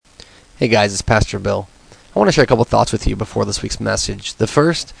Hey guys, it's Pastor Bill. I want to share a couple thoughts with you before this week's message. The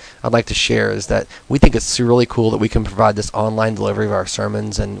first I'd like to share is that we think it's really cool that we can provide this online delivery of our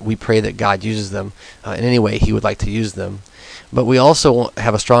sermons, and we pray that God uses them in any way He would like to use them. But we also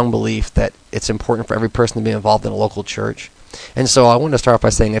have a strong belief that it's important for every person to be involved in a local church. And so I want to start off by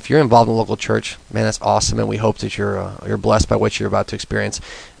saying, if you're involved in a local church, man, that's awesome, and we hope that you're blessed by what you're about to experience.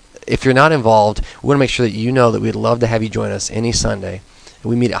 If you're not involved, we want to make sure that you know that we'd love to have you join us any Sunday.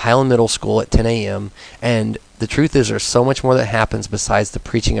 We meet at Highland Middle School at 10 a.m., and the truth is there's so much more that happens besides the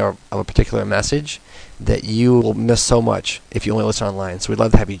preaching of a particular message that you will miss so much if you only listen online. So we'd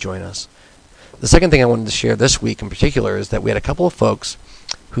love to have you join us. The second thing I wanted to share this week in particular is that we had a couple of folks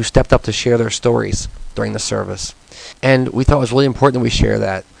who stepped up to share their stories during the service. And we thought it was really important that we share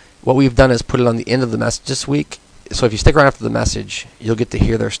that. What we've done is put it on the end of the message this week. So if you stick around after the message, you'll get to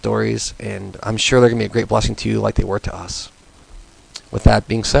hear their stories, and I'm sure they're going to be a great blessing to you like they were to us. With that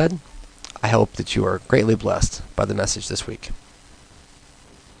being said, I hope that you are greatly blessed by the message this week.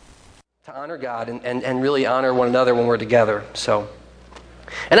 To honor God and really honor one another when we're together.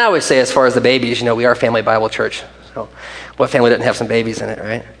 And I always say, as far as the babies, we are a family Bible church. So what family doesn't have some babies in it,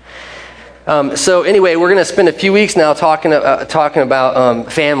 right? So anyway, we're going to spend a few weeks now talking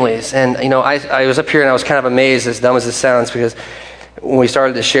about families. And, I was up here and I was kind of amazed, as dumb as it sounds, because when we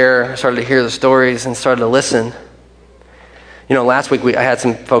started to share, started to hear the stories and started to listen, last week I had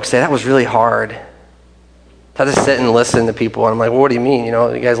some folks say, that was really hard. I just sit and listen to people, and I'm like, well, what do you mean?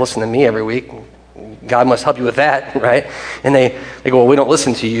 You guys listen to me every week. God must help you with that, right? And they go, well, we don't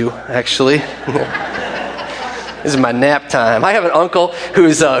listen to you, actually. This is my nap time. I have an uncle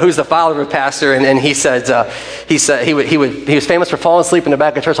who's the father of a pastor, and he said he was famous for falling asleep in the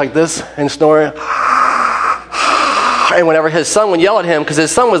back of church like this and snoring. And whenever his son would yell at him, because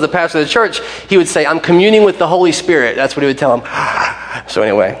his son was the pastor of the church, he would say, I'm communing with the Holy Spirit. That's what he would tell him. So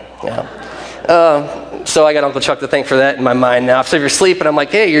anyway, yeah. So I got Uncle Chuck to thank for that in my mind now. So if you're sleeping, I'm like,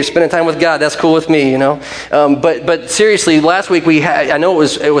 hey, you're spending time with God. That's cool with me, But seriously, last week I know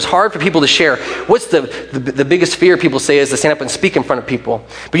it was hard for people to share. What's the biggest fear people say is to stand up and speak in front of people.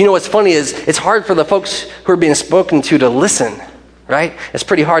 But what's funny is it's hard for the folks who are being spoken to listen. Right? It's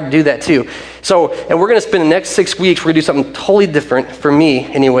pretty hard to do that too. And we're going to spend the next 6 weeks, we're going to do something totally different, for me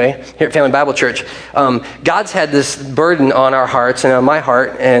anyway, here at Family Bible Church. God's had this burden on our hearts and on my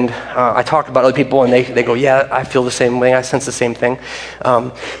heart, and I talk about other people and they go, yeah, I feel the same way, I sense the same thing.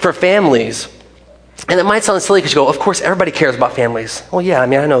 For families, and it might sound silly because you go, of course everybody cares about families. Well, yeah, I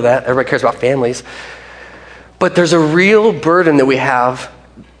know that, everybody cares about families. But there's a real burden that we have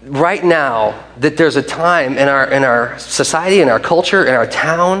right now, that there's a time in our society, in our culture, in our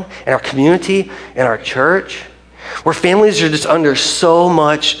town, in our community, in our church, where families are just under so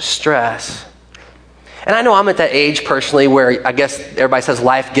much stress. And I know I'm at that age personally where I guess everybody says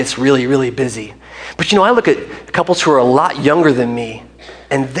life gets really, really busy. But I look at couples who are a lot younger than me,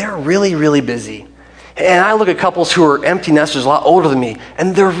 and they're really, really busy. And I look at couples who are empty nesters a lot older than me,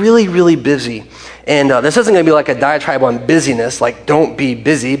 and they're really, really busy. And this isn't going to be like a diatribe on busyness, like don't be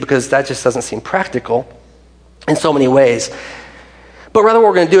busy, because that just doesn't seem practical in so many ways. But rather what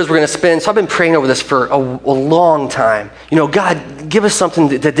we're going to do is we're going to spend, so I've been praying over this for a long time. God, give us something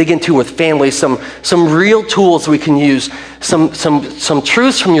to dig into with families, some real tools we can use, some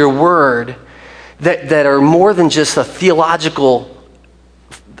truths from your word that are more than just a theological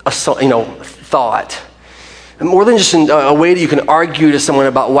thought. More than just a way that you can argue to someone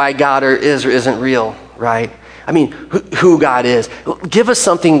about why God is or isn't real, right? Who God is. Give us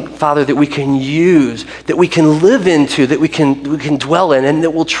something, Father, that we can use, that we can live into, that we can dwell in, and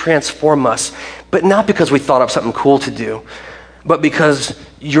that will transform us. But not because we thought up something cool to do, but because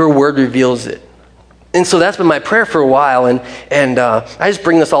your word reveals it. And so that's been my prayer for a while, and I just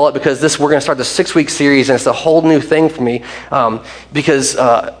bring this all up because we're going to start this 6-week series, and it's a whole new thing for me because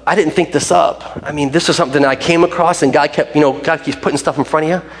I didn't think this up. This is something that I came across, and God keeps putting stuff in front of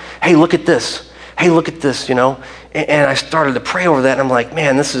you. Hey, look at this. Hey, look at this, And I started to pray over that, and I'm like,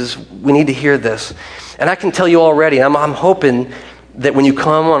 man, we need to hear this. And I can tell you already, I'm hoping that when you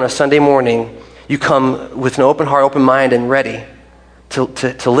come on a Sunday morning, you come with an open heart, open mind, and ready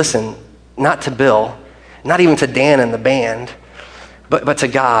to listen, not to Bill, not even to Dan and the band, but to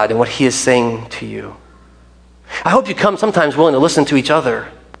God and what He is saying to you. I hope you come sometimes willing to listen to each other.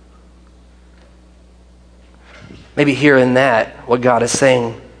 Maybe hear in that what God is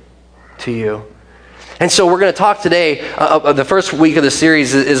saying to you. And so we're going to talk today, the first week of the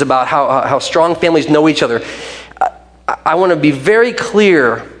series is about how strong families know each other. I want to be very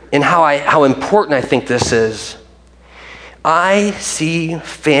clear in how important I think this is. I see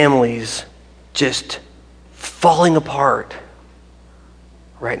families just falling apart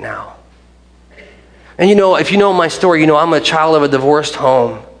right now. And if you know my story, I'm a child of a divorced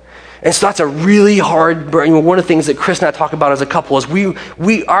home. And so that's a really hard burden. One of the things that Chris and I talk about as a couple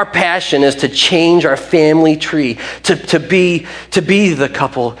is our passion is to change our family tree, to be the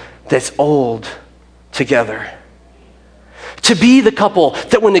couple that's old together. To be the couple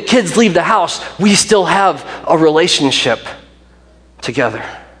that when the kids leave the house, we still have a relationship together.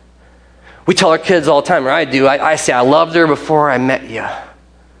 We tell our kids all the time, or I do, I say, I loved her before I met you.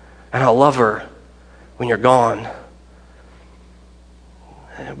 And I'll love her when you're gone.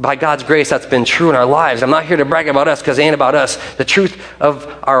 By God's grace, that's been true in our lives. I'm not here to brag about us because it ain't about us. The truth of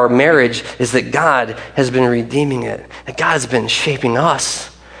our marriage is that God has been redeeming it. That God has been shaping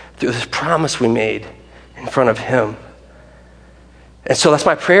us through this promise we made in front of Him. And so that's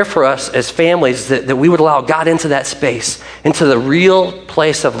my prayer for us as families, that we would allow God into that space, into the real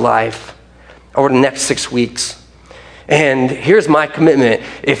place of life over the next 6 weeks. And here's my commitment.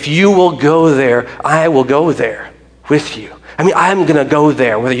 If you will go there, I will go there with you. I'm going to go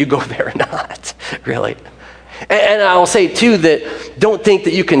there, whether you go there or not, really. And I'll say, too, that don't think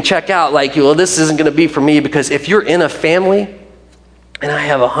that you can check out like, this isn't going to be for me, because if you're in a family, and I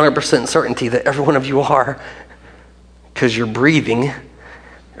have 100% certainty that every one of you are, because you're breathing,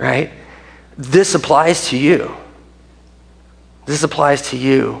 right? This applies to you. This applies to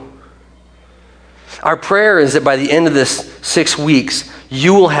you. Our prayer is that by the end of this 6 weeks,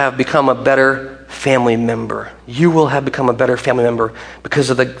 you will have become a better family member. You will have become a better family member because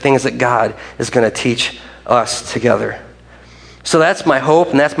of the things that God is going to teach us together. So that's my hope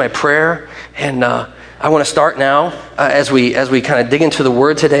and that's my prayer. And I want to start now as we kind of dig into the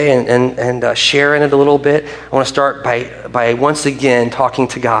Word today and share in it a little bit. I want to start by once again talking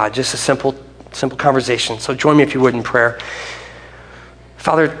to God, just a simple conversation. So join me if you would in prayer.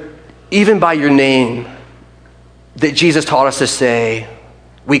 Father, even by your name that Jesus taught us to say,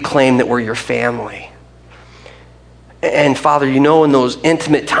 we claim that we're your family. And Father, in those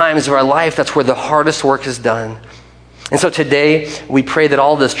intimate times of our life, that's where the hardest work is done. And so today, we pray that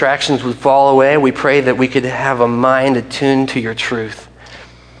all distractions would fall away. We pray that we could have a mind attuned to your truth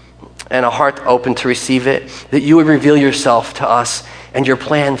and a heart open to receive it, that you would reveal yourself to us and your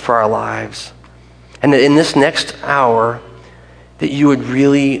plan for our lives. And that in this next hour, that you would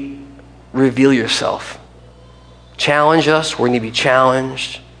really reveal yourself. Challenge us where we need to be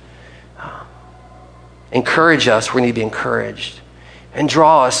challenged. Encourage us where we need to be encouraged. And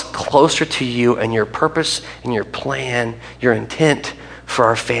draw us closer to you and your purpose and your plan, your intent for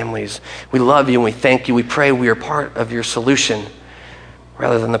our families. We love you and we thank you. We pray we are part of your solution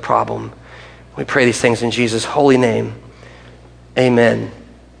rather than the problem. We pray these things in Jesus' holy name. Amen.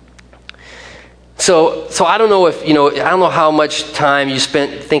 So I don't know if, I don't know how much time you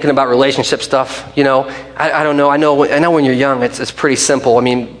spent thinking about relationship stuff, I don't know. I know when you're young, it's pretty simple.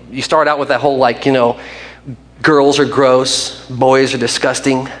 You start out with that whole girls are gross, boys are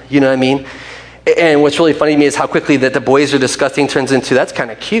disgusting, you know what I mean? And what's really funny to me is how quickly that the boys are disgusting turns into, that's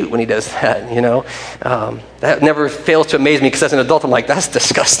kind of cute when he does that, That never fails to amaze me because as an adult, I'm like, that's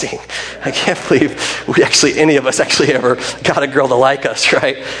disgusting. I can't believe any of us ever got a girl to like us,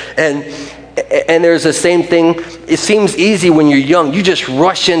 right? And there's the same thing. It seems easy when you're young. You just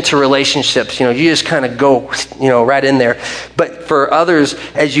rush into relationships. You just kind of go, right in there. But for others,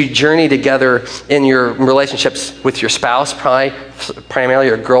 as you journey together in your relationships with your spouse, primarily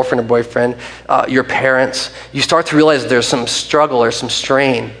your girlfriend or boyfriend, your parents, you start to realize there's some struggle or some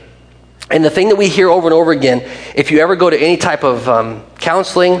strain. And the thing that we hear over and over again, if you ever go to any type of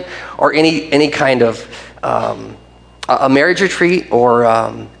counseling or any kind of a marriage retreat or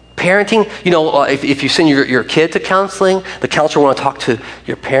parenting, if you send your kid to counseling, the counselor will want to talk to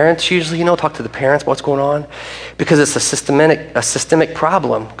your parents usually, talk to the parents about what's going on, because it's a systemic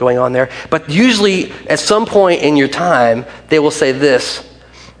problem going on there. But usually at some point in your time, they will say this: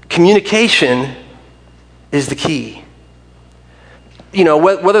 communication is the key.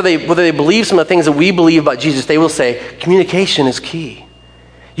 Whether they believe some of the things that we believe about Jesus, they will say communication is key.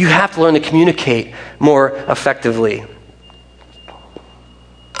 You have to learn to communicate more effectively.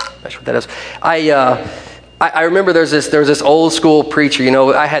 That's what that is. I remember there was this old school preacher.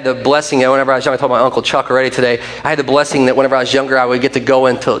 I had the blessing that whenever I was young, I told my Uncle Chuck already today, I had the blessing that whenever I was younger, I would get to go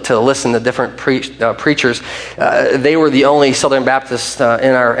in to listen to different preachers. They were the only Southern Baptists in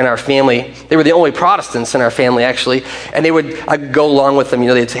our family. They were the only Protestants in our family, actually. And I'd go along with them.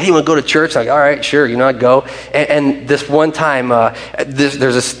 They'd say, hey, you want to go to church? I'm like, all right, sure. I'd go. And this one time, there's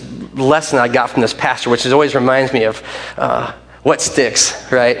this lesson I got from this pastor, which always reminds me of what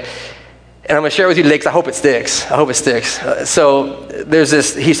sticks, right? And I'm going to share it with you today because I hope it sticks. So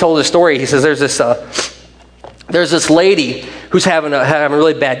he told a story. He says there's this lady who's having a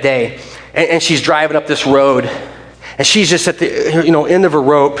really bad day. and she's driving up this road. And she's just at the end of her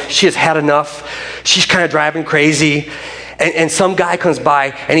rope. She has had enough. She's kind of driving crazy. And some guy comes by,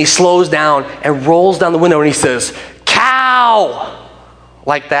 and he slows down and rolls down the window, and he says, "Cow!"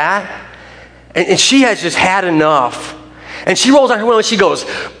 Like that. And she has just had enough. And she rolls down her window, and she goes,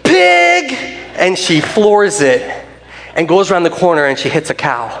 "Pig!" And she floors it and goes around the corner, and she hits a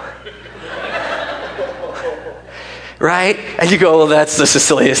cow. Right? And you go, "Well, that's the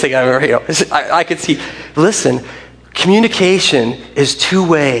silliest thing I've ever," I could see. Listen, communication is two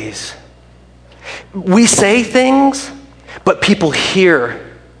ways. We say things, but people hear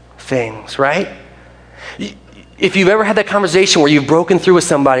things, right? If you've ever had that conversation where you've broken through with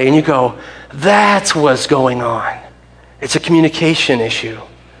somebody and you go, "That's what's going on," it's a communication issue.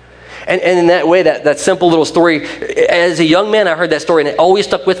 And in that way, that simple little story, as a young man, I heard that story, and it always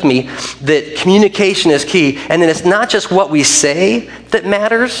stuck with me, that communication is key. And then it's not just what we say that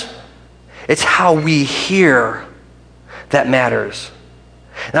matters, it's how we hear that matters.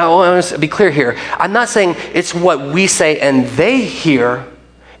 Now, I want to be clear here. I'm not saying it's what we say and they hear.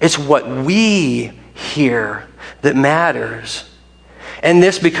 It's what we hear that matters. And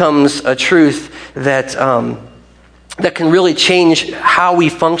this becomes a truth that can really change how we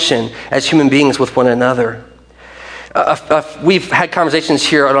function as human beings with one another. We've had conversations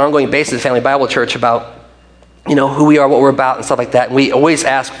here on an ongoing basis at Family Bible Church about who we are, what we're about, and stuff like that. And we always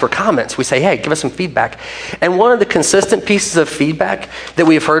ask for comments. We say, "Hey, give us some feedback." And one of the consistent pieces of feedback that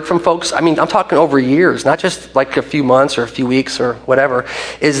we've heard from folks, I'm talking over years, not just like a few months or a few weeks or whatever,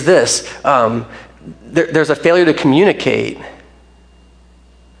 is this. There's a failure to communicate.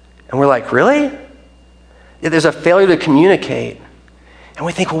 And we're like, "Really?" Yeah, there's a failure to communicate. And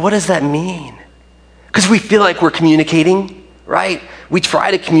we think, well, what does that mean? Because we feel like we're communicating, right? We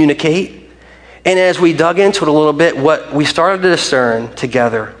try to communicate. And as we dug into it a little bit, what we started to discern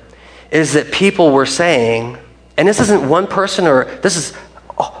together is that people were saying, and this isn't one person, or this is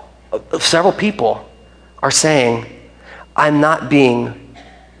several people are saying, "I'm not being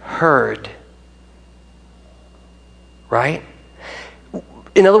heard." Right?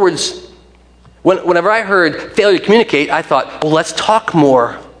 In other words, whenever I heard failure to communicate, I thought, well, let's talk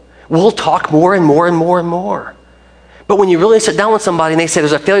more. We'll talk more and more and more and more. But when you really sit down with somebody and they say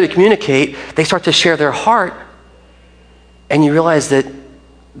there's a failure to communicate, they start to share their heart, and you realize that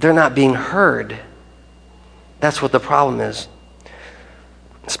they're not being heard. That's what the problem is.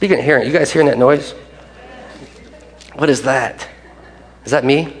 Speaking of hearing, you guys hearing that noise? What is that? Is that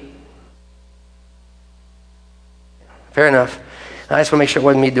me? Fair enough. I just want to make sure it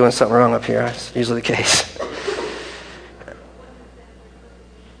wasn't me doing something wrong up here. That's usually the case.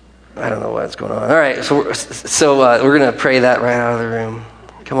 I don't know what's going on. All right, so we're going to pray that right out of the room.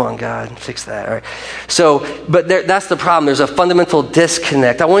 Come on, God, fix that. All right. But that's the problem. There's a fundamental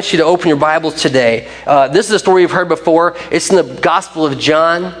disconnect. I want you to open your Bibles today. This is a story you've heard before. It's in the Gospel of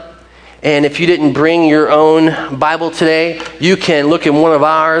John. And if you didn't bring your own Bible today, you can look in one of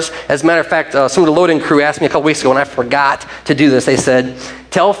ours. As a matter of fact, some of the loading crew asked me a couple weeks ago, and I forgot to do this. They said,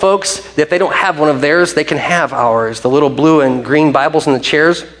 "Tell folks that if they don't have one of theirs, they can have ours." The little blue and green Bibles in the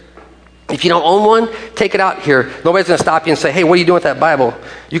chairs. If you don't own one, take it out here. Nobody's going to stop you and say, "Hey, what are you doing with that Bible?"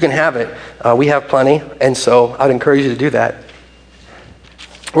 You can have it. We have plenty, and so I'd encourage you to do that.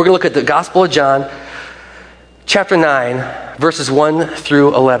 We're going to look at the Gospel of John, chapter 9, verses 1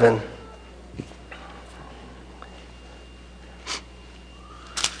 through 11.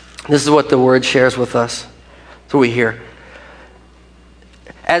 This is what the Word shares with us. That's what we hear.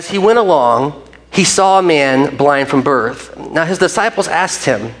 As he went along, he saw a man blind from birth. Now his disciples asked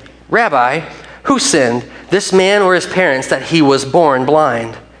him, "Rabbi, who sinned, this man or his parents, that he was born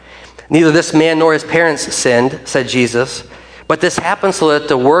blind?" "Neither this man nor his parents sinned," said Jesus, "but this happened so that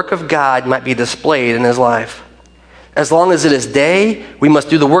the work of God might be displayed in his life. As long as it is day, we must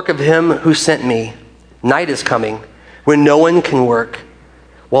do the work of him who sent me. Night is coming, when no one can work.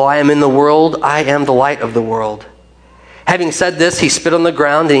 While I am in the world, I am the light of the world." Having said this, he spit on the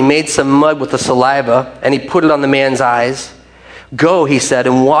ground, and he made some mud with the saliva, and he put it on the man's eyes. "Go," he said,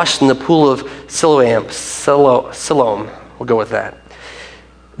 "and wash in the pool of Siloam." We'll go with that.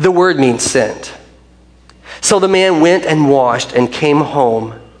 The word means sent. So the man went and washed and came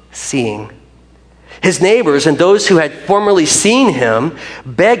home seeing. His neighbors and those who had formerly seen him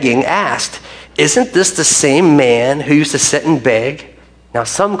begging asked, "Isn't this the same man who used to sit and beg?" Now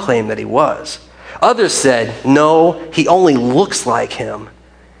some claimed that he was. Others said, "No, he only looks like him."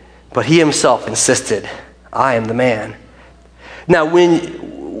 But he himself insisted, "I am the man." Now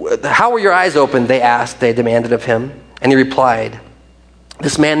how were your eyes opened? They asked, they demanded of him. And he replied,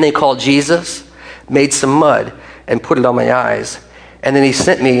 "This man they called Jesus made some mud and put it on my eyes. And then he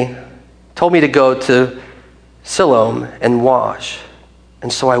sent me told me to go to Siloam and wash.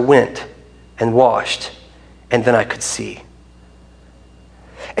 And so I went and washed, and then I could see.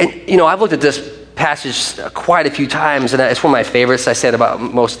 And, I've looked at this passage quite a few times, and it's one of my favorites. I say it about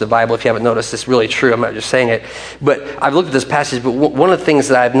most of the Bible. If you haven't noticed, it's really true. I'm not just saying it. But I've looked at this passage, but one of the things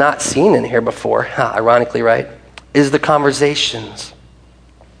that I've not seen in here before, ironically, right, is the conversations.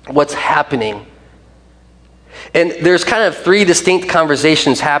 What's happening? And there's kind of three distinct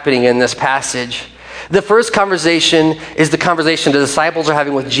conversations happening in this passage. The first conversation is the conversation the disciples are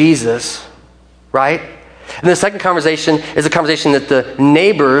having with Jesus, right? And the second conversation is the conversation that the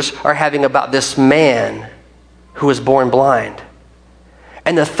neighbors are having about this man who was born blind.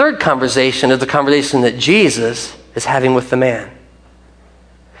 And the third conversation is the conversation that Jesus is having with the man.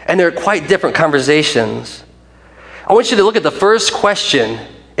 And they're quite different conversations. I want you to look at the first question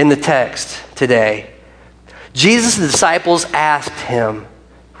in the text today. Jesus' disciples asked him,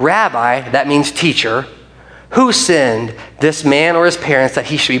 "Rabbi," that means teacher, "who sinned, this man or his parents, that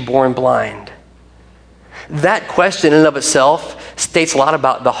he should be born blind?" That question in and of itself states a lot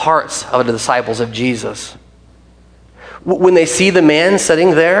about the hearts of the disciples of Jesus. When they see the man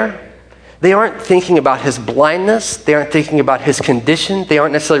sitting there, they aren't thinking about his blindness. They aren't thinking about his condition. They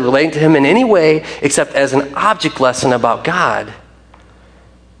aren't necessarily relating to him in any way except as an object lesson about God.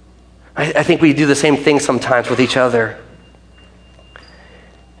 I think we do the same thing sometimes with each other.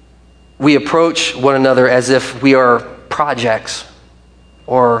 We approach one another as if we are projects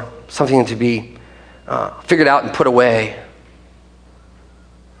or something to be figured out and put away.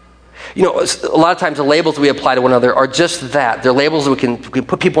 A lot of times the labels we apply to one another are just that. They're labels that we can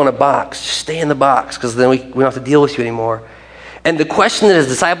put people in a box. Just stay in the box because then we don't have to deal with you anymore. And the question that his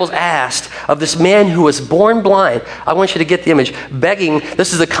disciples asked of this man who was born blind, I want you to get the image, begging,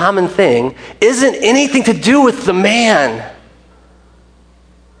 this is a common thing, isn't anything to do with the man.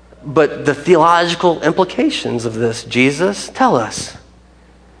 But the theological implications of this, Jesus, tell us.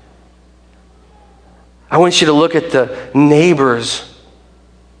 I want you to look at the neighbors.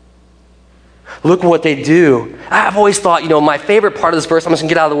 Look what they do. I've always thought, my favorite part of this verse, I'm just going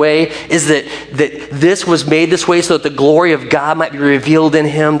to get out of the way, is that this was made this way so that the glory of God might be revealed in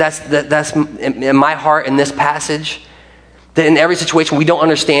him. That's in my heart in this passage. That in every situation we don't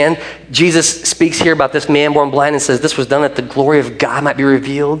understand, Jesus speaks here about this man born blind and says this was done that the glory of God might be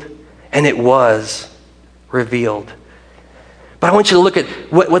revealed. And it was revealed. But I want you to look at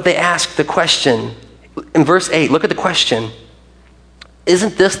what they asked, the question. In verse 8, look at the question.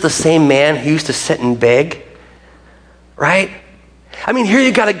 Isn't this the same man who used to sit and beg? Right? I mean, here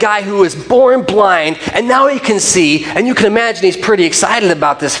you got a guy who was born blind, and now he can see, and you can imagine he's pretty excited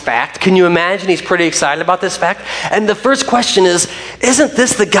about this fact. Can you imagine he's pretty excited about this fact? And the first question is, isn't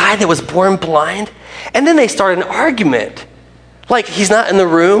this the guy that was born blind? And then they start an argument. Like, he's not in the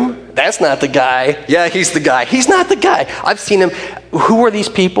room. That's not the guy. Yeah, he's the guy. He's not the guy. I've seen him. Who are these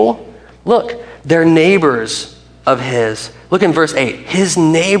people? Look, they're neighbors of his. Look in verse 8. His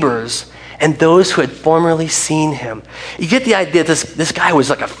neighbors and those who had formerly seen him. You get the idea this guy was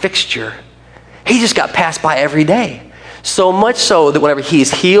like a fixture. He just got passed by every day. So much so that whenever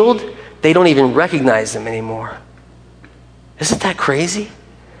he's healed, they don't even recognize him anymore. Isn't that crazy?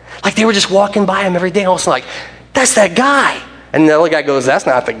 Like they were just walking by him every day and all of a sudden like, that's that guy. And the other guy goes, that's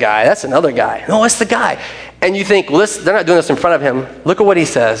not the guy. That's another guy. No, it's the guy. And you think, well, they're not doing this in front of him. Look at what he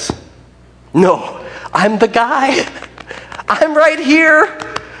says. No, I'm the guy. I'm right here.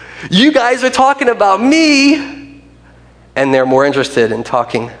 You guys are talking about me. And they're more interested in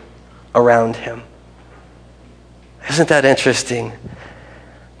talking around him. Isn't that interesting?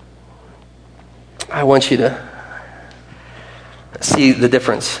 I want you to see the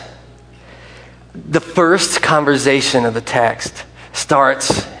difference. The first conversation of the text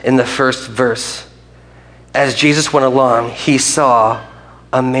starts in the first verse. As Jesus went along, he saw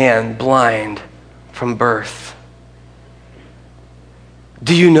a man blind from birth.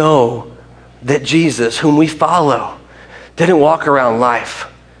 Do you know that Jesus, whom we follow, didn't walk around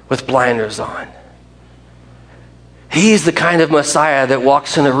life with blinders on? He's the kind of Messiah that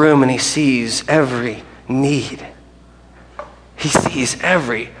walks in a room and he sees every need. He sees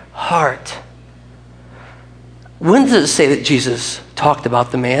every heart. When does it say that Jesus talked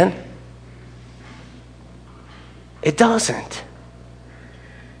about the man? It doesn't.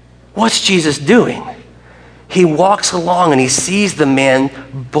 What's Jesus doing? He walks along and he sees the man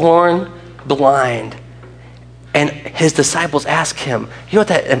born blind. And his disciples ask him, you know what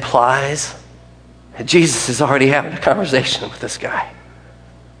that implies? That Jesus is already having a conversation with this guy.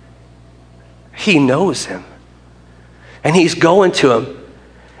 He knows him. And he's going to him.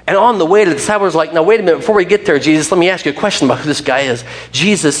 And on the way, the disciples were like, now wait a minute, before we get there, Jesus, let me ask you a question about who this guy is.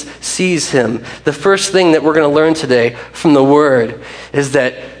 Jesus sees him. The first thing that we're going to learn today from the Word is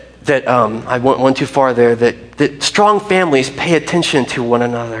that I went one too far there, that strong families pay attention to one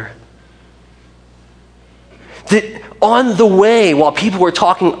another. That on the way, while people were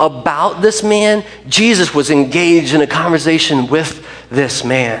talking about this man, Jesus was engaged in a conversation with this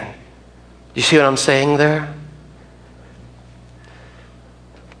man. You see what I'm saying there?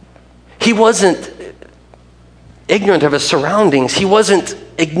 He wasn't ignorant of his surroundings. He wasn't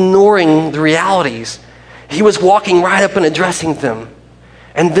ignoring the realities. He was walking right up and addressing them.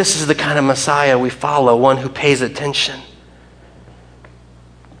 And this is the kind of Messiah we follow, one who pays attention.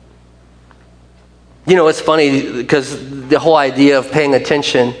 You know, it's funny because the whole idea of paying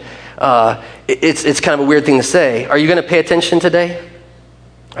attention, it's kind of a weird thing to say. Are you going to pay attention today?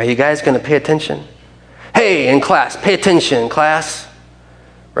 Are you guys going to pay attention? Hey, in class, pay attention, class.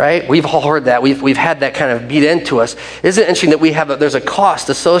 Right? We've all heard that. We've had that kind of beat into us. Isn't it interesting that there's a cost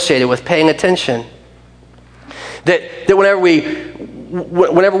associated with paying attention? That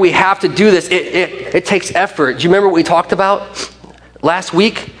whenever we have to do this, it takes effort. Do you remember what we talked about last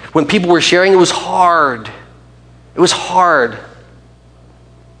week when people were sharing? It was hard. It was hard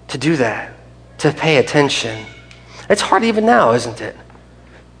to do that, to pay attention. It's hard even now, isn't it?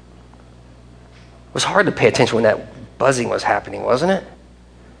 It was hard to pay attention when that buzzing was happening, wasn't it?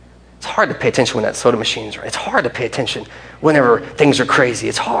 It's hard to pay attention when that soda machine's running. It's hard to pay attention whenever things are crazy.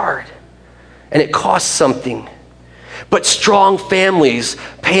 It's hard. And it costs something. But strong families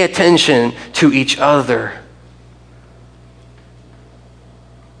pay attention to each other.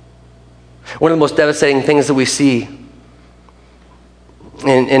 One of the most devastating things that we see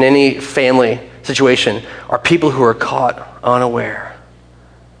in any family situation are people who are caught unaware.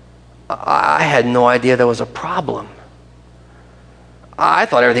 I had no idea there was a problem. I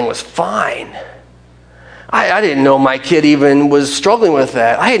thought everything was fine. I didn't know my kid even was struggling with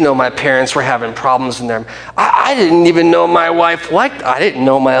that. I didn't know my parents were having problems in them. I didn't even know my wife liked. I didn't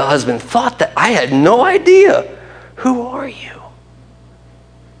know my husband thought that. I had no idea. Who are you?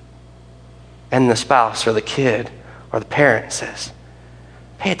 And the spouse or the kid or the parent says,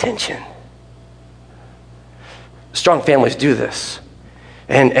 pay attention. Strong families do this.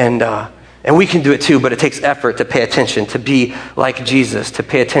 And we can do it too, but it takes effort to pay attention, to be like Jesus, to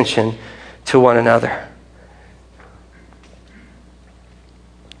pay attention to one another.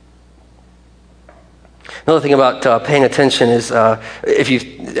 Another thing about paying attention is, if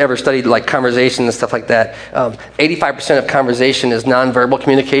you've ever studied like conversation and stuff like that, 85% of conversation is nonverbal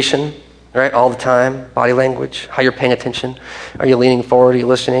communication. Right? All the time. Body language, how you're paying attention. Are you leaning forward? Are you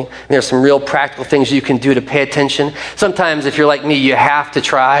listening? And there's some real practical things you can do to pay attention. Sometimes if you're like me, you have to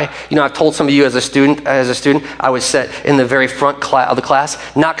try. You know, I've told some of you as a student, I would sit in the very front of the class,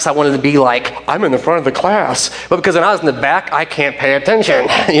 not because I wanted to be like, I'm in the front of the class, but because when I was in the back, I can't pay attention.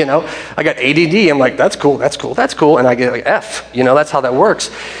 You know, I got ADD. I'm like, that's cool. And I get like F. You know, that's how that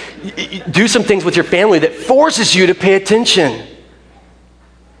works. Do some things with your family that forces you to pay attention.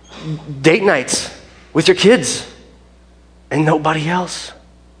 Date nights with your kids and nobody else.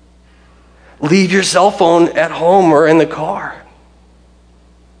 Leave your cell phone at home or in the car.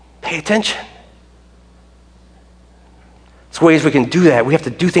 Pay attention. There's ways we can do that. We have to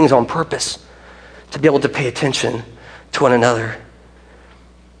do things on purpose to be able to pay attention to one another.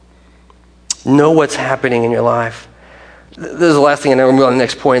 Know what's happening in your life. This is the last thing, and then we'll move on to the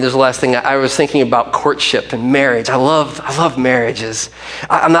next point. This is the last thing. I was thinking about courtship and marriage. I love marriages.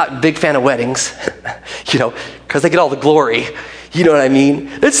 I'm not a big fan of weddings, you know, because they get all the glory. You know what I mean?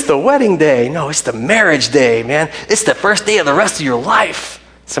 It's the wedding day. No, it's the marriage day, man. It's the first day of the rest of your life.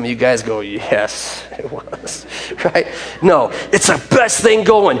 Some of you guys go, yes, it was, right? No, it's the best thing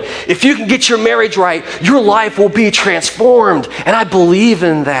going. If you can get your marriage right, your life will be transformed, and I believe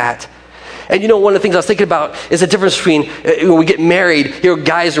in that. And you know, one of the things I was thinking about is the difference between when we get married, you know,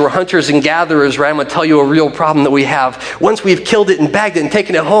 guys who are hunters and gatherers, right? I'm going to tell you a real problem that we have. Once we've killed it and bagged it and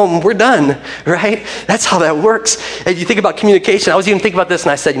taken it home, we're done, right? That's how that works. And you think about communication. I was even thinking about this,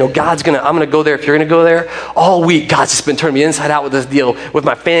 and I said, you know, I'm going to go there if you're going to go there. All week, God's just been turning me inside out with this deal with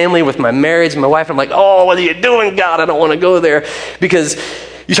my family, with my marriage, and my wife. I'm like, oh, what are you doing, God? I don't want to go there. Because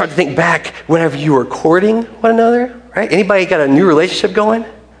you start to think back whenever you were courting one another, right? Anybody got a new relationship going?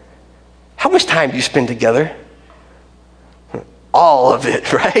 How much time do you spend together? All of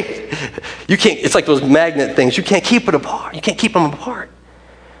it, right? You can't, it's like those magnet things. You can't keep it apart. You can't keep them apart.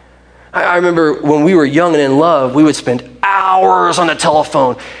 I remember when we were young and in love, we would spend hours on the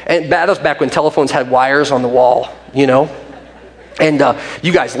telephone. And that was back when telephones had wires on the wall, you know? And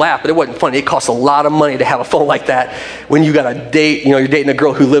you guys laugh, but it wasn't funny. It costs a lot of money to have a phone like that when you got a date, you're dating a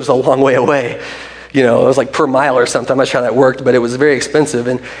girl who lives a long way away. It was like per mile or something. I'm not sure how that worked, but it was very expensive.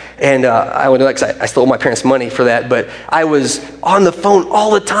 And I would I still owe my parents money for that, but I was on the phone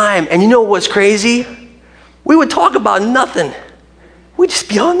all the time. And you know what's crazy? We would talk about nothing. We'd just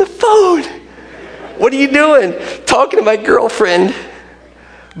be on the phone. What are you doing? Talking to my girlfriend.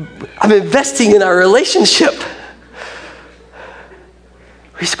 I'm investing in our relationship.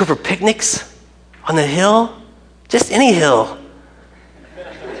 We used to go for picnics on the hill, just any hill.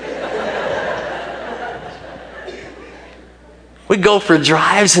 We'd go for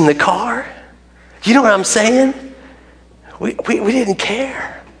drives in the car. You know what I'm saying? We didn't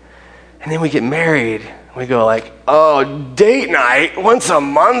care. And then we get married. We go like, oh, date night once a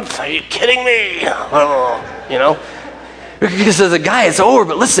month? Are you kidding me? Because as a guy, it's over.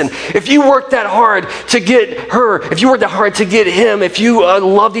 But listen, if you worked that hard to get her, if you worked that hard to get him, if you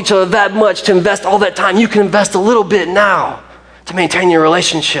loved each other that much to invest all that time, you can invest a little bit now to maintain your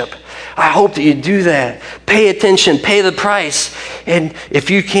relationship. I hope that you do that. Pay attention, pay the price. And if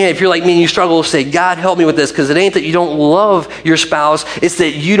you're like me and you struggle, say, God, help me with this, because it ain't that you don't love your spouse, it's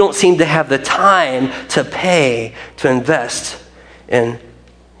that you don't seem to have the time to pay, to invest in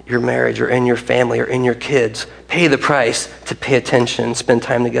your marriage or in your family or in your kids. Pay the price to pay attention, spend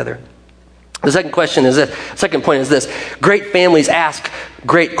time together. The second point is this. Great families ask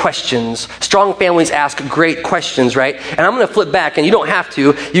great questions. Strong families ask great questions, right? And I'm going to flip back, and you don't have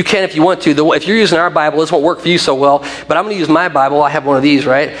to. You can if you want to. If you're using our Bible, this won't work for you so well, but I'm going to use my Bible. I have one of these,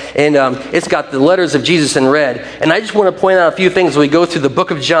 right? And it's got the letters of Jesus in red. And I just want to point out a few things as we go through the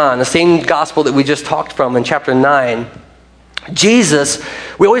book of John, the same gospel that we just talked from in chapter 9. Jesus,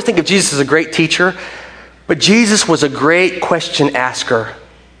 we always think of Jesus as a great teacher, but Jesus was a great question asker.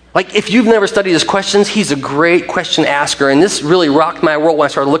 Like, if you've never studied his questions, he's a great question asker. And this really rocked my world when I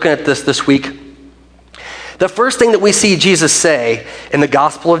started looking at this week. The first thing that we see Jesus say in the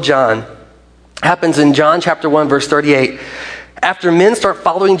Gospel of John happens in John chapter 1, verse 38. After men start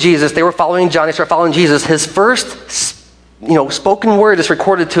following Jesus, they were following John, they start following Jesus. His first, spoken word is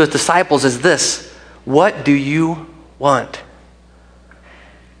recorded to his disciples is this: what do you want?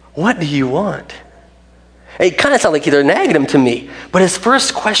 What do you want? It kind of sounds like they're nagging him to me. But his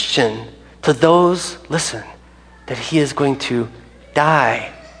first question to those, that he is going to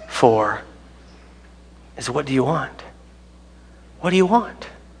die for is, what do you want? What do you want?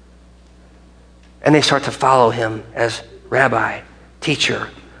 And they start to follow him as rabbi, teacher,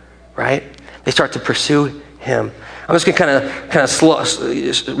 right? They start to pursue him. I'm just going to kind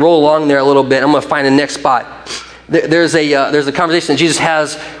of roll along there a little bit. I'm going to find the next spot. There's a conversation that Jesus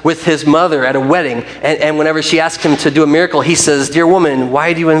has with his mother at a wedding, and whenever she asks him to do a miracle, he says, "Dear woman,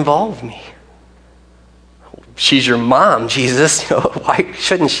 why do you involve me? She's your mom, Jesus. Why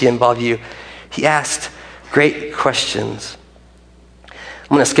shouldn't she involve you?" He asked great questions.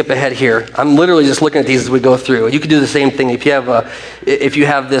 I'm going to skip ahead here. I'm literally just looking at these as we go through. You could do the same thing if you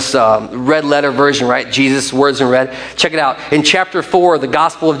have this red letter version, right? Jesus' words in red. Check it out. In chapter 4, the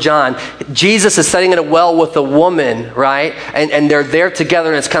Gospel of John, Jesus is sitting at a well with a woman, right? And they're there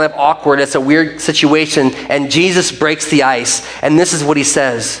together, and it's kind of awkward. It's a weird situation. And Jesus breaks the ice. And this is what he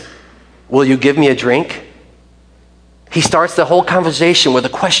says: "Will you give me a drink?" He starts the whole conversation with a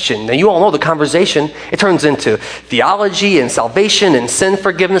question. Now, you all know the conversation. It turns into theology and salvation and sin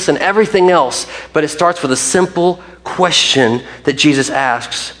forgiveness and everything else. But it starts with a simple question that Jesus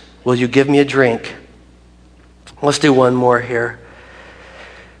asks: will you give me a drink? Let's do one more here.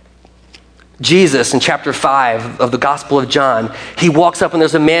 Jesus, in chapter 5 of the Gospel of John, he walks up and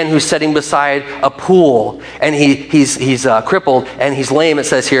there's a man who's sitting beside a pool. And he's crippled and he's lame, it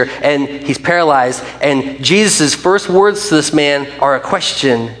says here, and he's paralyzed. And Jesus' first words to this man are a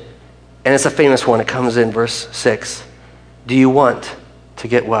question. And it's a famous one. It comes in verse 6. Do you want to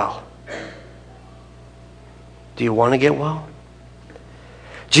get well? Do you want to get well?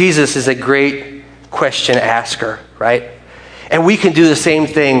 Jesus is a great question asker, right? And we can do the same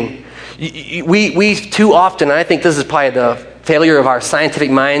thing. We too often, and I think this is probably the failure of our scientific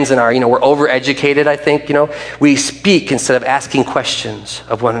minds and our, we're overeducated, I think, we speak instead of asking questions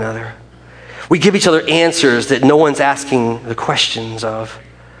of one another. We give each other answers that no one's asking the questions of.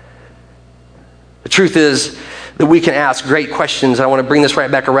 The truth is that we can ask great questions. I want to bring this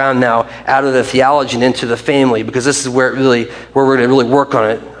right back around now out of the theology and into the family, because this is where we're going to really work on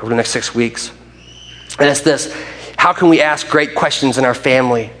it over the next 6 weeks. And it's this: how can we ask great questions in our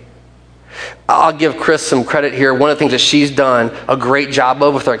family? I'll give Chris some credit here. One of the things that she's done a great job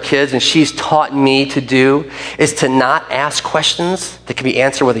of with our kids, and she's taught me to do, is to not ask questions that can be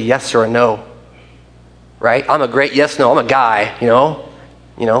answered with a yes or a no. right? I'm a great yes, no, I'm a guy, you know.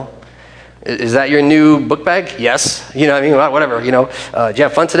 Is that your new book bag? Yes. You know what I mean? Whatever, Did you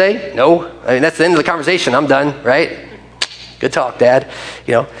have fun today? No. I mean, that's the end of the conversation. I'm done, right? Good talk, Dad.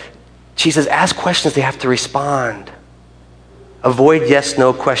 She says, ask questions, they have to respond. Avoid yes,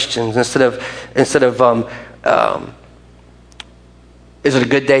 no questions instead of is it a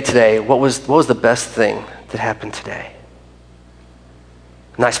good day today? What was the best thing that happened today?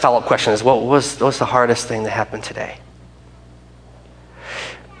 Nice follow-up question is, what was the hardest thing that happened today?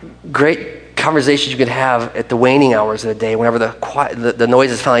 Great conversations you can have at the waning hours of the day, whenever the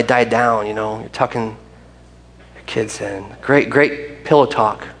noises finally died down. You're tucking your kids in. Great pillow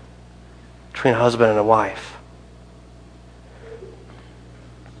talk between a husband and a wife.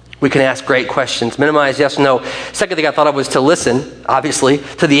 We can ask great questions. Minimize yes or no. Second thing I thought of was to listen, obviously,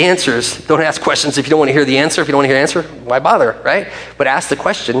 to the answers. Don't ask questions if you don't want to hear the answer. If you don't want to hear the answer, why bother, right? But ask the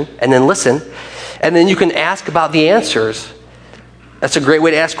question and then listen. And then you can ask about the answers. That's a great way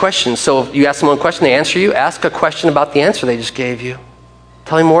to ask questions. So if you ask someone a question, they answer you. Ask a question about the answer they just gave you.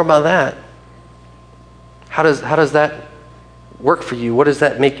 Tell me more about that. How does that work for you? What does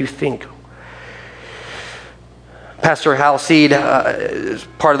that make you think? Pastor Hal Seed,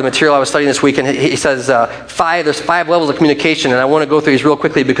 part of the material I was studying this week, and he says there's 5 levels of communication, and I want to go through these real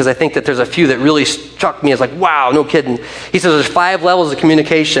quickly because I think that there's a few that really struck me as like, wow, no kidding. He says there's 5 levels of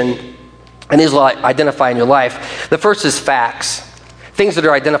communication, and these will identify in your life. The first is facts, things that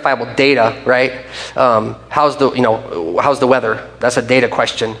are identifiable, data, right? How's the weather? That's a data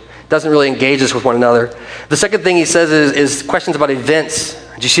question. Doesn't really engage us with one another. The second thing he says is questions about events.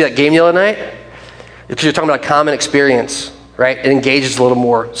 Did you see that game the other night? Because you're talking about a common experience, right? It engages a little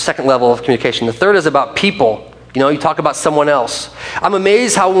more. Second level of communication. The third is about people. You talk about someone else. I'm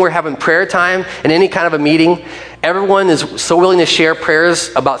amazed how when we're having prayer time in any kind of a meeting, everyone is so willing to share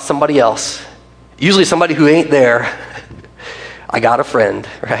prayers about somebody else. Usually somebody who ain't there. I got a friend,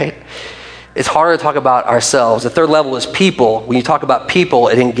 right? It's harder to talk about ourselves. The third level is people. When you talk about people,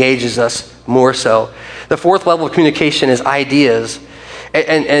 it engages us more so. The fourth level of communication is ideas.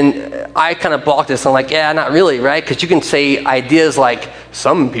 And I kind of balked this. I'm like, yeah, not really, right? Because you can say ideas like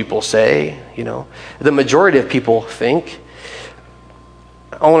some people say, the majority of people think.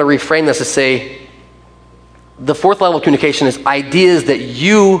 I want to reframe this to say the fourth level of communication is ideas that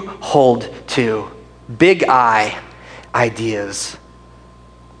you hold to. Big I ideas.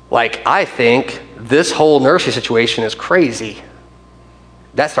 Like, I think this whole nursing situation is crazy.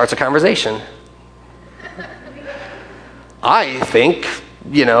 That starts a conversation. I think,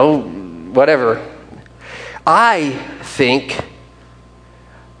 whatever. I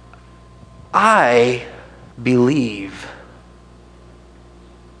believe.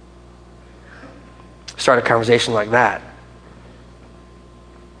 Start a conversation like that.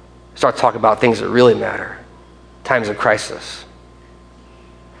 Start talking about things that really matter. Times of crisis.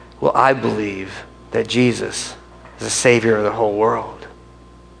 Well, I believe that Jesus is the Savior of the whole world.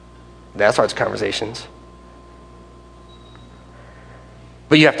 That starts conversations.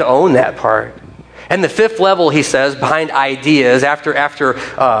 But you have to own that part. And the fifth level, he says, behind ideas, after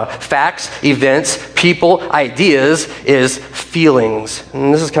facts, events, people, ideas, is feelings.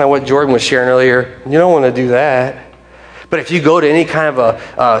 And this is kind of what Jordan was sharing earlier. You don't want to do that. But if you go to any kind of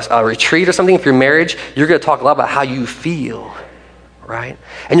a retreat or something, if you're married, you're going to talk a lot about how you feel, right?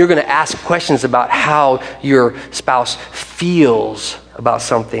 And you're going to ask questions about how your spouse feels about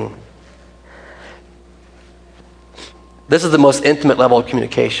something. This is the most intimate level of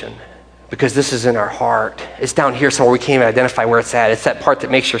communication because this is in our heart. It's down here somewhere we can't even identify where it's at. It's that part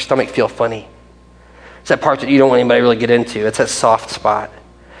that makes your stomach feel funny. It's that part that you don't want anybody to really get into. It's that soft spot.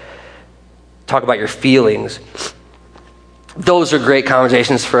 Talk about your feelings. Those are great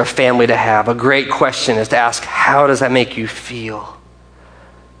conversations for a family to have. A great question is to ask, how does that make you feel?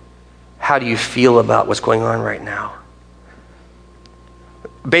 How do you feel about what's going on right now?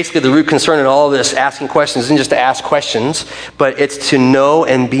 Basically, the root concern in all of this asking questions isn't just to ask questions, but it's to know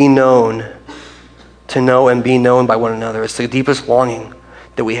and be known. To know and be known by one another. It's the deepest longing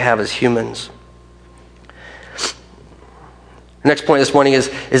that we have as humans. The next point this morning is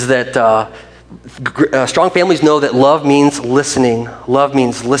that strong families know that love means listening. Love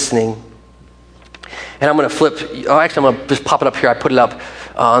means listening. And I'm going to flip. I'm going to just pop it up here. I put it up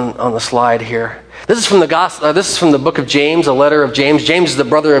on the slide here. This is from the gospel. This is from the book of James, a letter of James. James is the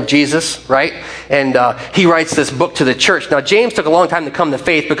brother of Jesus, right? And he writes this book to the church. Now, James took a long time to come to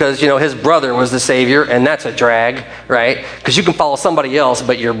faith because, his brother was the Savior, and that's a drag, right? Because you can follow somebody else,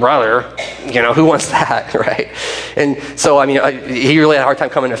 but your brother, who wants that, right? And so, he really had a hard time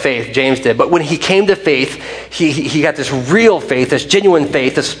coming to faith. James did. But when he came to faith, he got this real faith, this genuine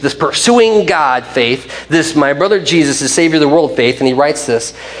faith, this pursuing God faith, this my brother Jesus, the Savior of the world faith, and he writes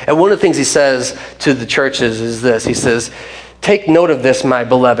this. And one of the things he says to the churches is this. He says, "Take note of this, my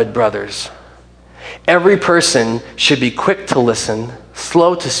beloved brothers. Every person should be quick to listen,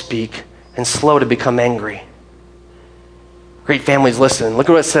 slow to speak, and slow to become angry." Great families, listen. Look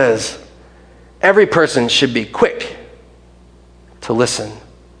at what it says. Every person should be quick to listen,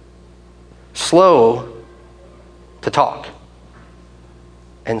 slow to talk,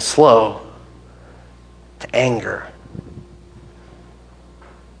 and slow to anger.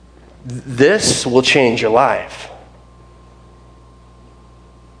 This will change your life.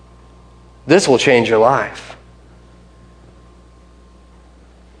 This will change your life.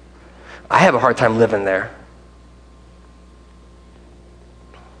 I have a hard time living there.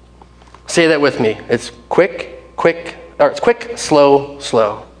 Say that with me. It's quick, slow,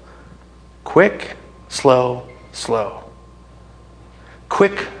 slow. Quick, slow, slow.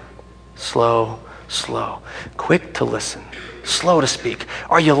 Quick, slow, slow. Quick to listen. Slow to speak.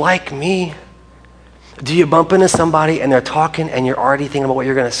 Are you like me? Do you bump into somebody and they're talking and you're already thinking about what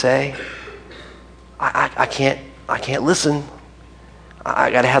you're going to say? I can't listen.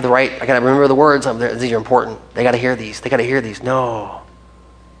 I got to have the right, I got to remember the words. These are important. They got to hear these. They got to hear these. No.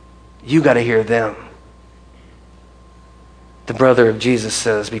 You got to hear them. The brother of Jesus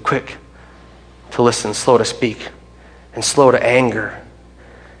says, be quick to listen, slow to speak, and slow to anger.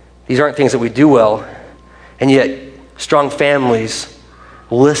 These aren't things that we do well, and yet strong families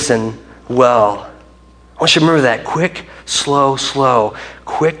listen well. I want you to remember that. Quick, slow, slow.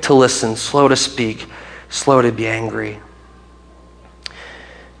 Quick to listen, slow to speak, slow to be angry.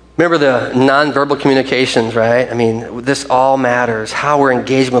 Remember the nonverbal communications, right? This all matters, how we're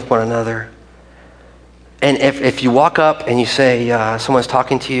engaging with one another. And if you walk up and you say, someone's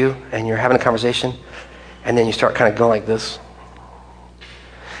talking to you and you're having a conversation, and then you start kind of going like this.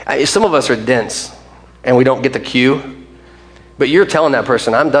 Some of us are dense and we don't get the cue, but you're telling that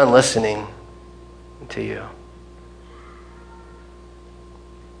person, I'm done listening to you.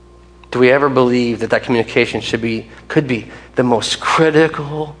 Do we ever believe that communication could be the most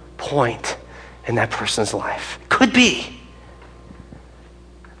critical point in that person's life? Could be.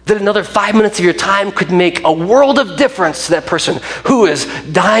 That another 5 minutes of your time could make a world of difference to that person who is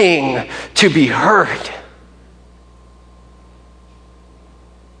dying to be heard.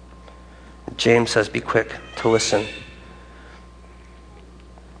 James says, be quick to listen.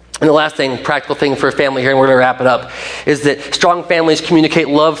 And the last thing, practical thing for a family here, and we're going to wrap it up, is that strong families communicate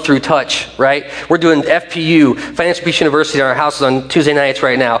love through touch, right? We're doing FPU, Financial Peace University, in our houses on Tuesday nights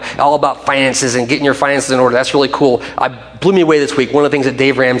right now, all about finances and getting your finances in order. That's really cool. Blew me away this week. One of the things that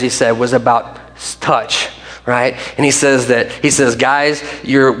Dave Ramsey said was about touch, right? And he says, guys,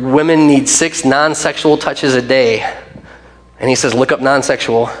 your women need 6 non-sexual touches a day. And he says, look up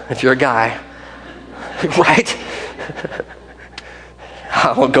non-sexual if you're a guy, right?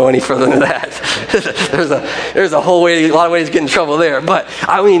 I won't go any further than that. there's a lot of ways to get in trouble there. But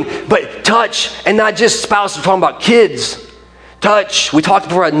touch, and not just spouses. We're talking about kids. Touch. We talked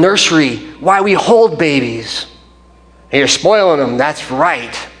before about nursery. Why we hold babies. And you're spoiling them. That's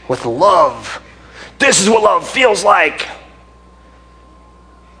right. With love. This is what love feels like.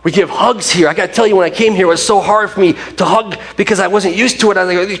 We give hugs here. I got to tell you, when I came here, it was so hard for me to hug because I wasn't used to it. I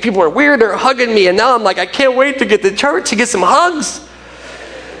was like, these people are weird. They're hugging me. And now I'm like, I can't wait to get to church to get some hugs.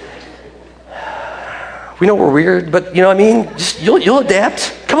 We know we're weird, but just you'll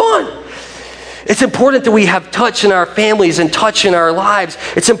adapt. Come on. It's important that we have touch in our families and touch in our lives.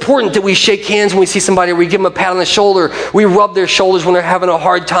 It's important that we shake hands when we see somebody. We give them a pat on the shoulder. We rub their shoulders when they're having a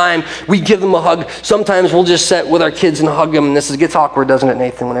hard time. We give them a hug. Sometimes we'll just sit with our kids and hug them. And this gets awkward, doesn't it,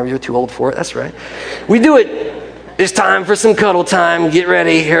 Nathan, whenever you're too old for it? That's right. We do it. It's time for some cuddle time. Get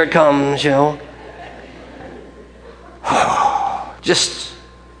ready. Here it comes, Just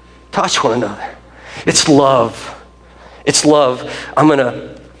touch one another. It's love. It's love. I'm going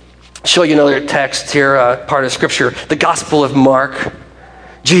to show you another text here, part of Scripture. The Gospel of Mark.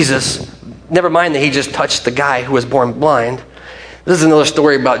 Jesus, never mind that he just touched the guy who was born blind. This is another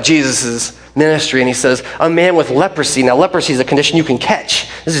story about Jesus' ministry, and he says, a man with leprosy. Now, leprosy is a condition you can catch.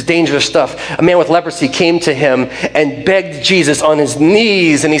 This is dangerous stuff. A man with leprosy came to him and begged Jesus on his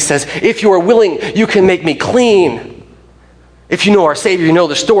knees, and he says, if you are willing, you can make me clean. If you know our Savior, you know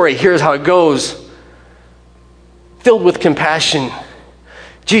the story. Here's how it goes. filled with compassion,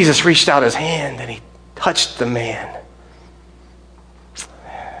 Jesus reached out his hand and he touched the man.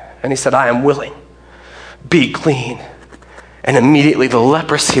 And he said, I am willing. Be clean. And immediately the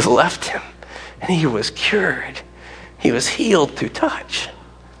leprosy left him and he was cured. He was healed through touch.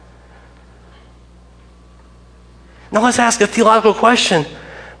 Now let's ask a theological question.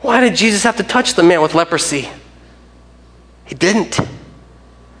 Why did Jesus have to touch the man with leprosy? He didn't.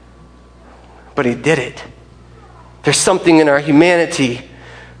 But he did it. There's something in our humanity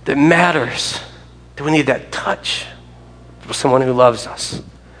that matters. That we need that touch from someone who loves us.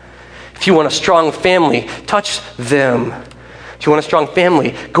 If you want a strong family, touch them. If you want a strong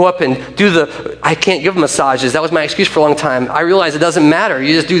family, go up and do I can't give massages. That was my excuse for a long time. I realize it doesn't matter.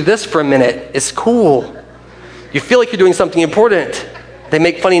 You just do this for a minute. It's cool. You feel like you're doing something important. They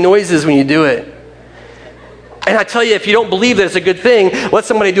make funny noises when you do it. And I tell you, if you don't believe that it's a good thing, let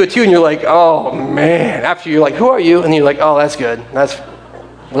somebody do it to you and you're like, oh man. After you're like, who are you? And you're like, oh, that's good. That's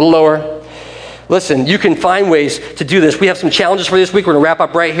a little lower. Listen, you can find ways to do this. We have some challenges for this week. We're going to wrap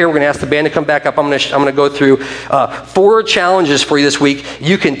up right here. We're going to ask the band to come back up. I'm going to go through 4 challenges for you this week.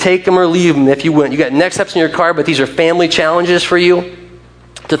 You can take them or leave them if you want. You got next steps in your card, but these are family challenges for you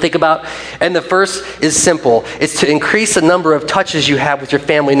to think about. And the first is simple. It's to increase the number of touches you have with your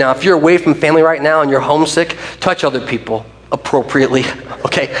family. Now, if you're away from family right now and you're homesick, touch other people appropriately.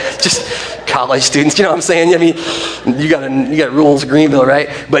 Okay? Just college students, you know what I'm saying? I mean, you got rules, Greenville, right?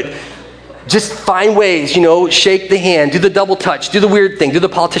 But just find ways, shake the hand, do the double touch, do the weird thing, do the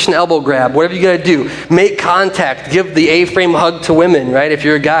politician elbow grab, whatever you got to do. Make contact, give the A-frame hug to women, right, if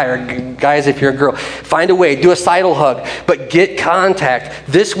you're a guy, or guys if you're a girl. Find a way, do a sidle hug, but get contact.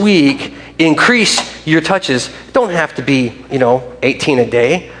 This week, increase your touches. Don't have to be, 18 a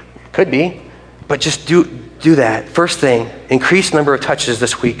day. Could be, but just do that. First thing, increase the number of touches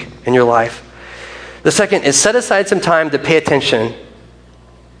this week in your life. The second is set aside some time to pay attention.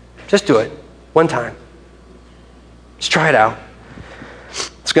 Just do it. One time. Just try it out.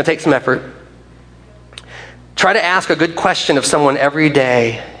 It's going to take some effort. Try to ask a good question of someone every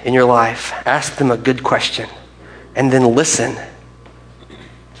day in your life. Ask them a good question. And then listen.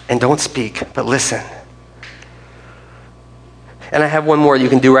 And don't speak, but listen. And I have one more you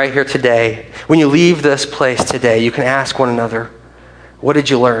can do right here today. When you leave this place today, you can ask one another, what did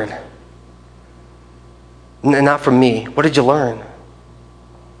you learn? Not from me. What did you learn?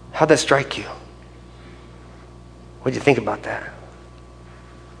 How'd that strike you? What did you think about that?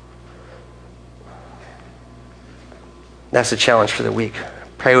 That's the challenge for the week.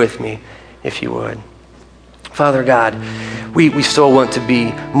 Pray with me, if you would. Father God, we so want to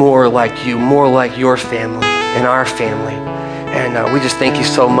be more like you, more like your family and our family. And we just thank you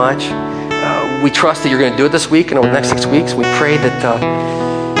so much. We trust that you're going to do it this week and over the next 6 weeks. We pray that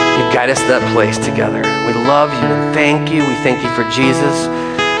you guide us to that place together. We love you and thank you. We thank you for Jesus,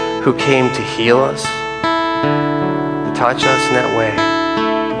 who came to heal us, to touch us in that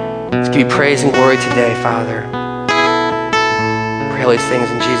way. Let's give you praise and glory today, Father. Pray all these things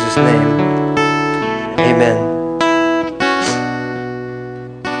in Jesus' name. Amen.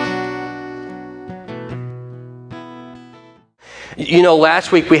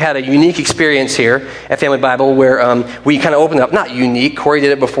 Last week we had a unique experience here at Family Bible where we kind of opened up, not unique, Corey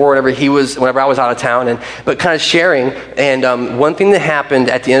did it before whenever I was out of town, but kind of sharing. And one thing that happened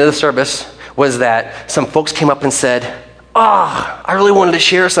at the end of the service was that some folks came up and said, I really wanted to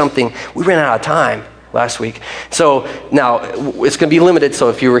share something. We ran out of time last week. So now it's going to be limited. So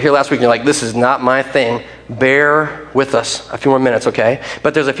if you were here last week and you're like, this is not my thing, bear with us a few more minutes, okay?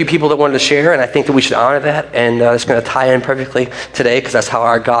 But there's a few people that wanted to share, and I think that we should honor that, and it's going to tie in perfectly today because that's how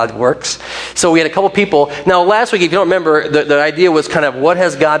our God works. So we had a couple people. Now last week, if you don't remember, the idea was kind of what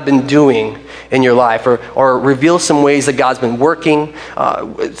has God been doing in your life, or reveal some ways that God's been working,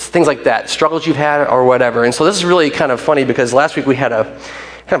 things like that, struggles you've had or whatever. And so this is really kind of funny because last week we had a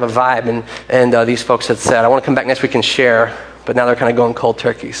kind of a vibe, and these folks had said, I want to come back next week and share, but now they're kind of going cold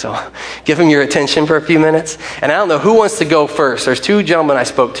turkey. So give them your attention for a few minutes. And I don't know who wants to go first. There's 2 gentlemen I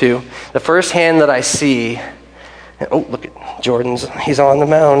spoke to. The first hand that I see, look at Jordan's. He's on the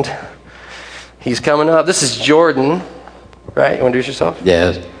mound. He's coming up. This is Jordan, right? You want to introduce yourself?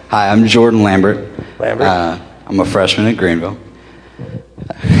 Yes. Hi, I'm Jordan Lambert. I'm a freshman at Greenville.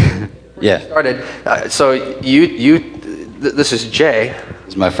 Yeah. Started. So this is Jay.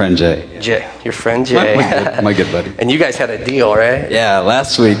 It's my friend Jay. Jay, your friend Jay. My good buddy. And you guys had a deal, right? Yeah,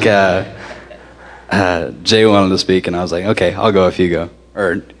 last week Jay wanted to speak, and I was like, okay, I'll go if you go.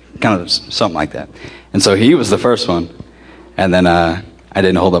 Or kind of something like that. And so he was the first one. And then I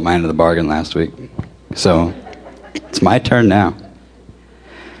didn't hold up my end of the bargain last week. So it's my turn now.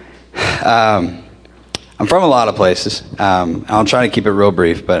 I'm I'm from a lot of places. I'll try to keep it real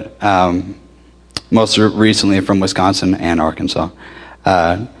brief, but most recently from Wisconsin and Arkansas.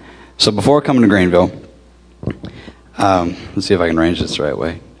 So before coming to Greenville, let's see if I can arrange this the right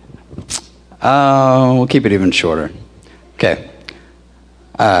way. We'll keep it even shorter. Okay.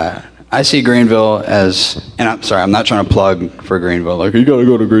 I see Greenville as, and I'm sorry, I'm not trying to plug for Greenville, like, you got to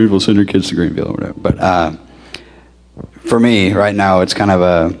go to Greenville, send your kids to Greenville, or whatever. But for me, right now, it's kind of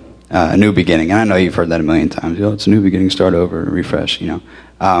a new beginning. And I know you've heard that a million times. You know, it's a new beginning, start over, refresh, you know.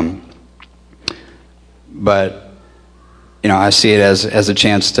 But, you know, I see it as a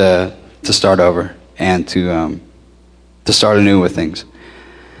chance to start over and to start anew with things.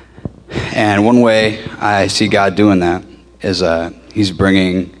 And one way I see God doing that is He's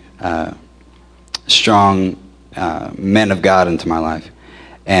bringing strong men of God into my life.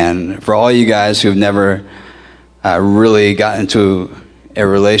 And for all you guys who have never really got into a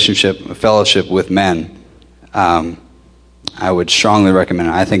relationship, a fellowship with men, I would strongly recommend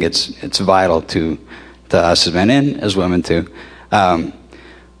it. I think it's vital to us as men and as women too.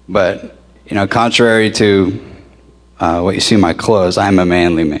 But, you know, contrary to what you see in my clothes, I'm a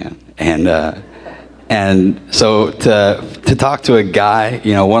manly man. And so to talk to a guy,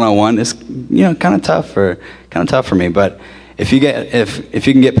 you know, one-on-one is, you know, kind of tough for me. But if you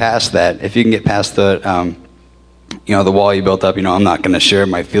can get past that, if you can get past the, you know, the wall you built up, you know, I'm not going to share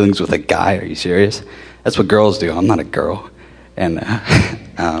my feelings with a guy. Are you serious? That's what girls do. I'm not a girl. And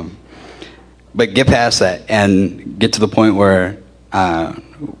but get past that and get to the point where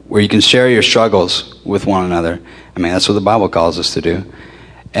you can share your struggles with one another. I mean, that's what the Bible calls us to do.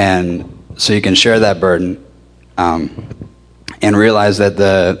 And so you can share that burden and realize that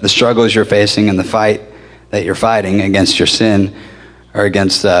the struggles you're facing and the fight that you're fighting against your sin or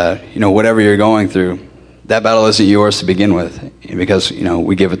against, you know, whatever you're going through, that battle isn't yours to begin with, because, you know,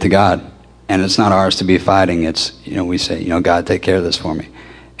 we give it to God. And it's not ours to be fighting. It's, you know, we say, you know, God, take care of this for me.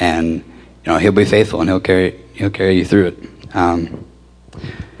 And, you know, He'll be faithful and He'll carry you through it.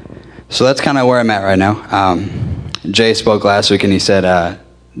 So that's kind of where I'm at right now. Jay spoke last week and he said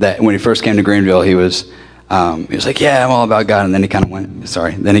that when he first came to Greenville, he was like, yeah, I'm all about God. And then he kind of went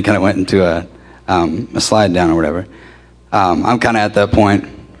into a slide down or whatever. I'm kind of at that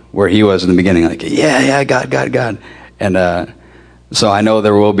point where he was in the beginning, like, yeah, God. And so I know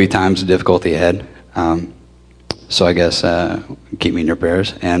there will be times of difficulty ahead. So I guess keep me in your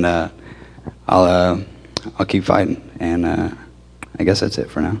prayers, and I'll keep fighting. And I guess that's it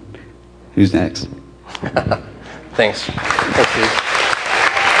for now. Who's next? Thanks. Thank you.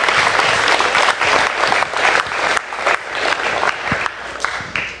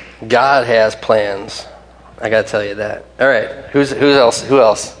 God has plans. I gotta tell you that. All right. Who else? Just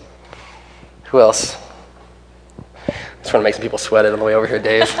want to make some people sweat it on the way over here,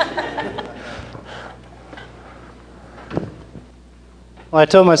 Dave. Well, I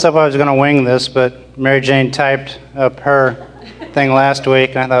told myself I was going to wing this, but Mary Jane typed up her thing last week,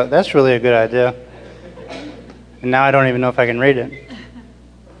 and I thought, that's really a good idea. And now I don't even know if I can read it.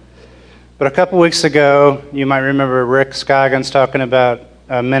 But a couple weeks ago, you might remember Rick Scoggins talking about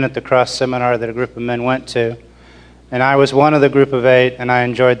a Men at the Cross seminar that a group of men went to. And I was one of the group of 8, and I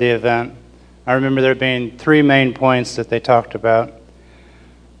enjoyed the event. I remember there being 3 main points that they talked about.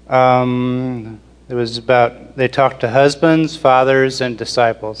 They talked to husbands, fathers, and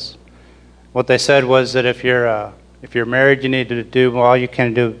disciples. What they said was that if you're married, you need to do all you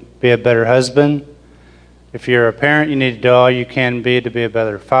can to be a better husband. If you're a parent, you need to do all you can be to be a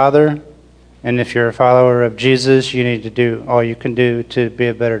better father. And if you're a follower of Jesus, you need to do all you can do to be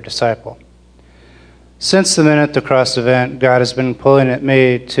a better disciple. Since the Men at the Cross event, God has been pulling at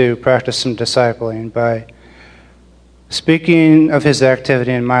me to practice some discipling by speaking of His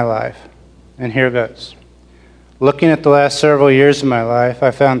activity in my life. And here goes. Looking at the last several years of my life,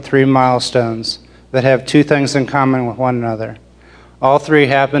 I found 3 milestones that have 2 things in common with one another. All 3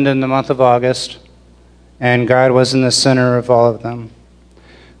 happened in the month of August, and God was in the center of all of them.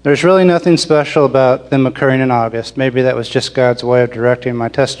 There's really nothing special about them occurring in August. Maybe that was just God's way of directing my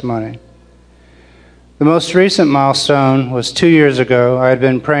testimony. The most recent milestone was 2 years ago. I had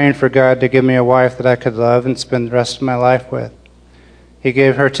been praying for God to give me a wife that I could love and spend the rest of my life with. He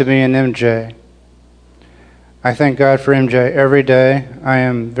gave her to me in MJ. I thank God for MJ every day. I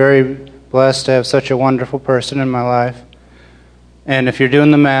am very blessed to have such a wonderful person in my life. And if you're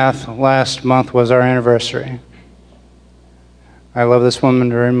doing the math, last month was our anniversary. I love this woman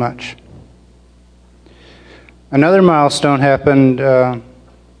very much. Another milestone happened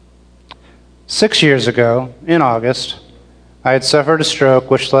 6 years ago, in August. I had suffered a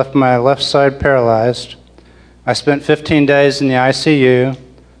stroke which left my left side paralyzed. I spent 15 days in the ICU,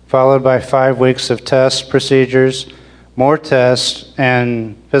 followed by 5 weeks of tests, procedures, more tests,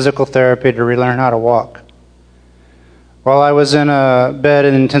 and physical therapy to relearn how to walk. While I was in a bed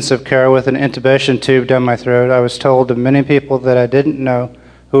in intensive care with an intubation tube down my throat, I was told of many people that I didn't know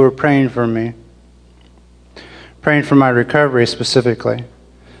who were praying for me, praying for my recovery specifically.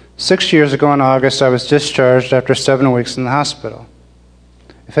 6 years ago in August, I was discharged after 7 weeks in the hospital.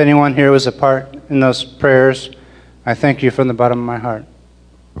 If anyone here was a part in those prayers, I thank you from the bottom of my heart.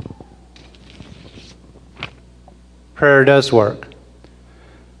 Prayer does work.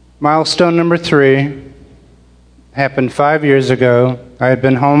 Milestone number 3 happened 5 years ago. I had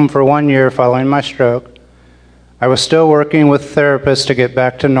been home for 1 year following my stroke. I was still working with therapists to get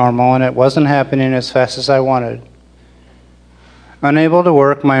back to normal, and it wasn't happening as fast as I wanted. Unable to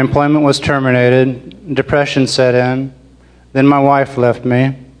work, my employment was terminated, depression set in, then my wife left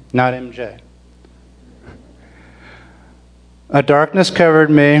me, not MJ. A darkness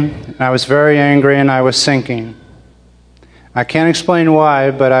covered me, and I was very angry and I was sinking. I can't explain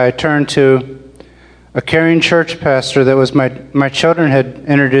why, but I turned to a caring church pastor that was my children had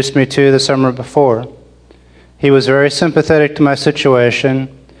introduced me to the summer before. He was very sympathetic to my situation.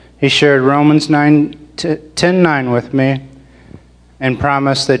 He shared Romans 10:9 with me and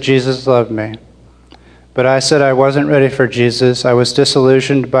promised that Jesus loved me. But I said I wasn't ready for Jesus. I was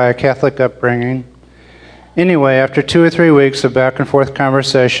disillusioned by a Catholic upbringing. Anyway, after 2 or 3 weeks of back and forth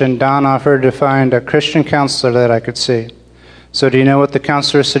conversation, Don offered to find a Christian counselor that I could see. So do you know what the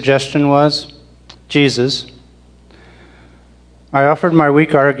counselor's suggestion was? Jesus. I offered my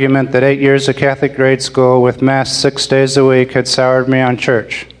weak argument that 8 years of Catholic grade school with Mass 6 days a week had soured me on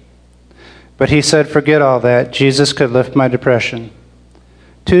church. But he said, forget all that. Jesus could lift my depression.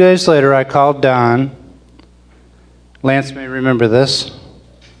 2 days later, I called Don. Lance may remember this.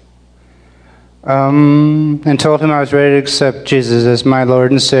 And told him I was ready to accept Jesus as my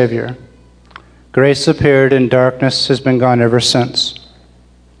Lord and Savior. Grace appeared and darkness has been gone ever since.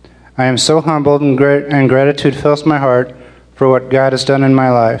 I am so humbled and gratitude fills my heart for what God has done in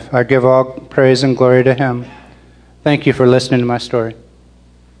my life. I give all praise and glory to Him. Thank you for listening to my story.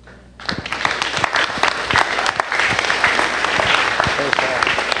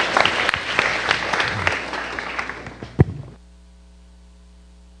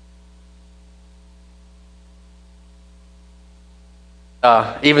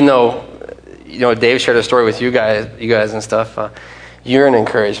 Even though, Dave shared a story with you guys and stuff, you're an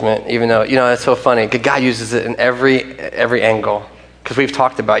encouragement. Even though, it's so funny. God uses it in every angle. Because we've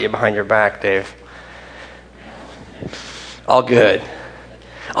talked about you behind your back, Dave. All good.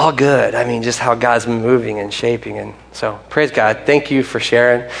 All good. I mean, just how God's moving and shaping. And so, praise God. Thank you for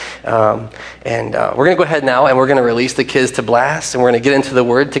sharing. We're going to go ahead now, and we're going to release the kids to Blast, and we're going to get into the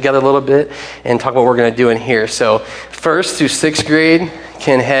Word together a little bit and talk about what we're going to do in here. So, 1st through 6th grade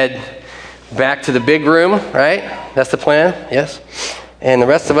can head back to the big room, right? That's the plan? Yes? And the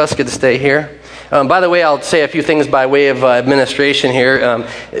rest of us get to stay here. By the way, I'll say a few things by way of administration here.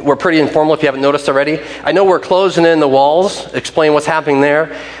 We're pretty informal if you haven't noticed already. I know we're closing in the walls, explain what's happening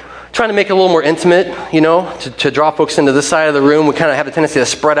there. Trying to make it a little more intimate, to draw folks into this side of the room. We kind of have a tendency to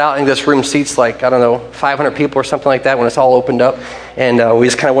spread out. I think this room seats 500 people or something like that when it's all opened up. And we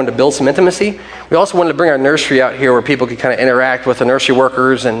just kind of wanted to build some intimacy. We also wanted to bring our nursery out here where people could kind of interact with the nursery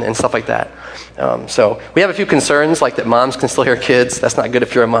workers and stuff like that. So we have a few concerns, like that moms can still hear kids. That's not good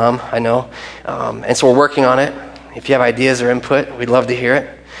if you're a mom, I know. And so we're working on it. If you have ideas or input, we'd love to hear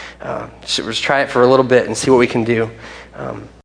it. Just try it for a little bit and see what we can do.